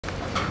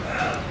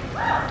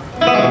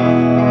Welcome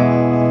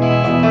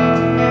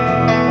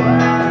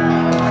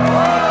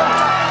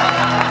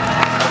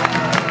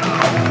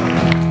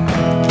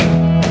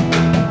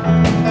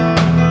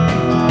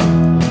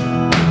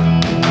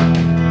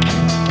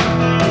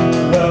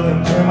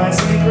to my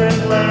secret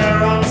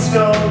lair on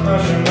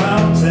Skullcrusher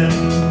Mountain.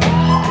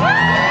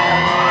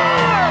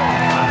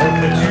 I hope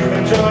that you've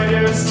enjoyed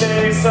your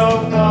stay so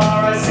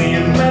far. I see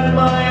you've met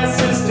my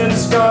assistant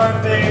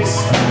Scarface.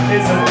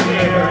 His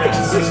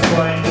appearance is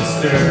quite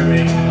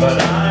disturbing,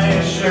 but I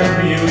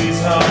assure you he's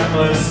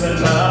harmless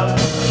enough.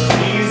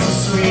 He's a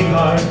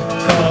sweetheart,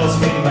 calls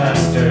me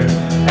master,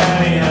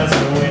 and he has a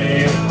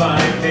way of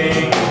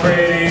finding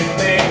pretty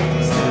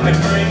things and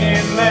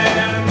bringing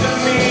them to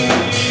me.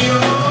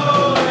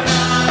 Oh, and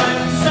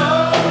I'm so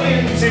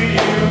into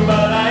you,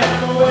 but I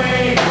am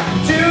way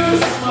too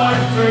smart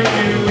for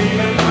you.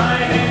 Even my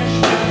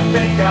henchmen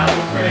think I'm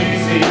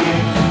crazy.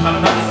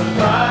 I'm not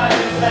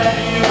surprised that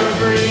you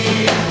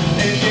agree.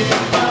 If you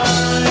can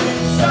find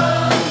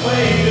some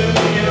way to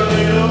be a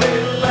little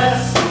bit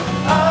less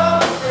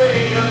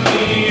afraid of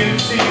me and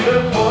see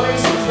the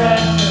voices that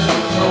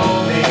control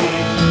me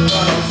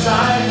from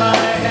inside my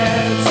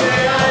head and say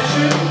I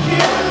should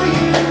kill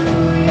you,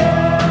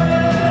 yeah.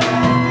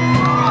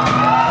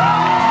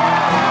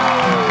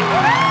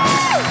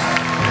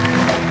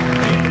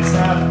 Make this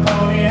half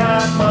pony,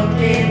 half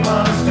monkey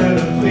monster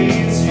to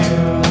please you.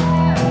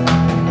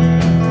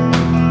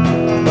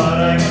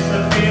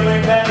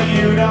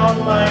 You don't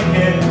like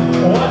it.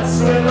 What's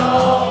with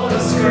all the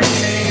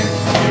screaming?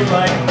 You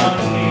like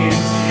monkeys,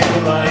 you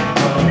like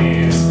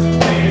ponies.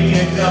 Maybe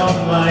you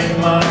don't like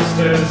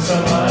monsters so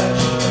much.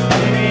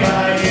 Maybe I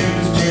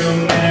use too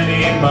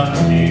many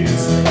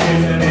monkeys.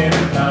 Isn't it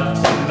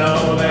enough to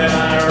know that I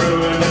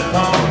ruined a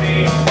pony,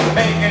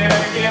 making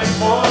a gift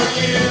for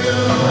you?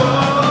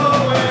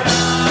 Oh, and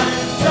I'm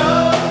so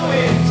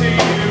into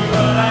you,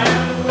 but I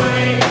am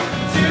way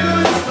too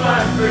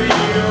smart for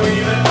you.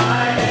 Even my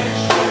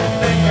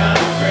think I'm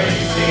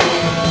crazy.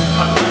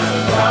 I'm not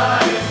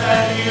surprised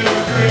that you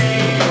agree.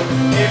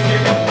 If you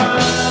can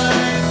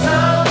find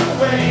some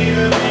way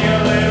to be a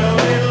little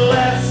bit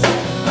less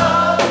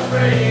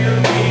afraid of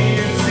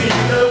me and see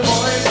the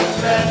voices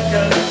that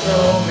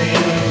control me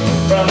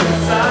from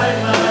inside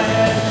my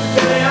head,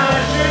 say I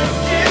should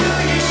kill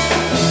you,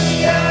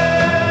 yeah.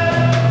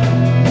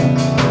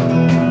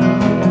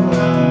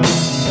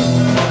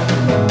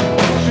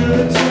 Should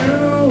the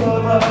two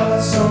of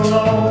us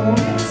alone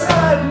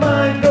inside my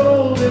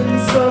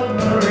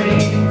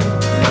submarine,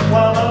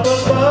 while up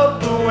above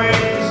the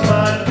waves,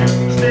 my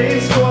doomsday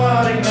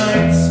squad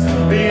ignites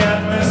the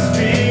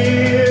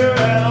atmosphere,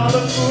 and all the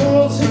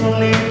fools who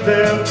lead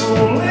their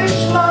foolish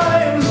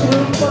lives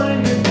will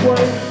find it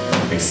quite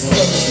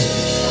explosive.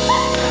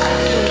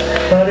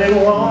 But it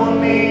won't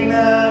mean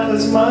half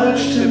as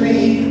much to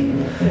me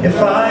if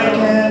I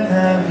can't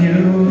have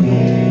you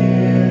here.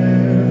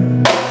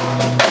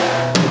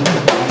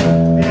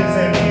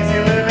 Isn't easy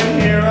living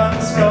here on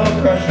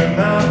Skullcrusher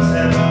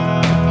Mountain.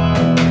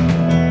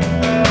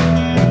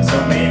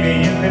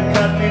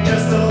 Cut me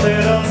just a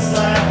little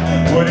slack.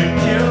 Would it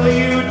kill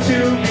you to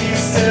be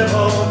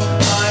civil?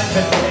 I've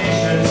been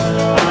patient,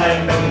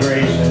 I've been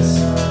gracious,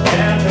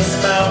 and this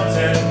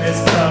mountain is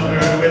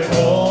covered with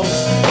wolves.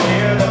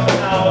 Hear them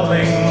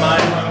howling, my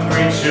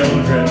hungry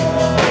children.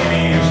 Maybe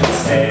you should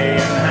stay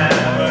and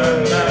have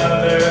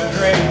another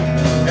drink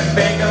and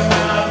think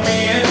about me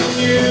and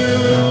you.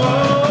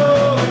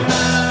 Oh, and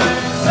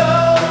I'm so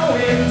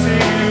into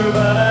you,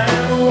 but I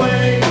am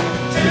way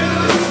too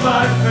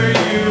smart for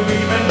you.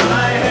 Even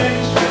my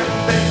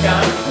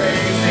I'm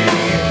crazy.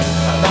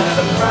 I'm not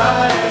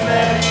surprised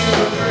that you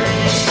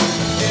agree.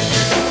 If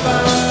you can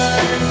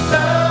find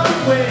some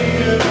way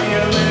to be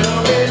a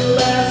little bit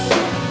less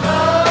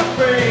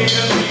afraid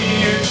of me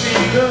and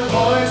see the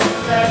voices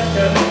that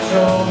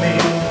control me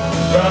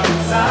from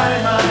inside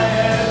my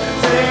head,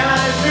 say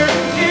I should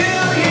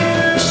kill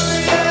you,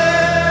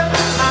 yeah.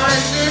 I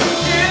should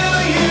kill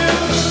you,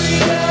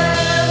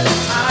 yeah.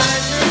 I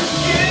should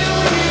kill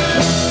you,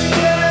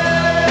 yeah.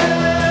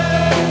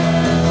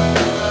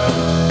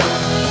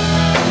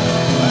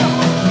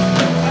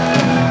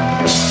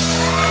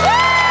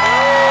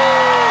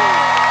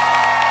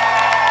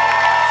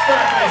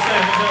 Scarface,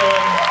 ladies and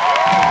gentlemen.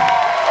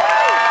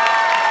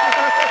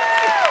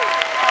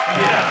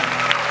 Yeah.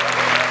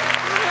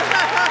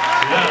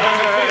 Yeah, how's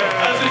it feel?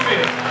 How's it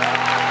feel?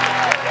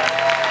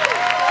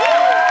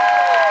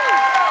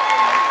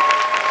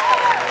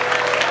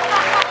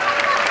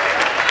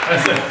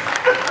 That's it.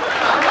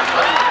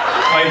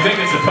 Well, you think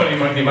it's a pony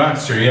monkey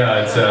monster,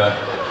 yeah, it's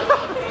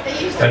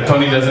that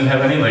pony doesn't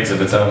have any legs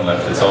of its own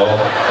left, it's all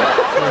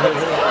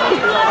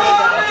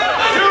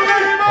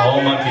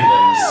monkey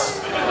limbs.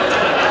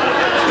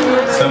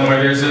 Somewhere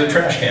there's a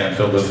trash can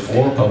filled with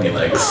 4 pony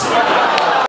legs.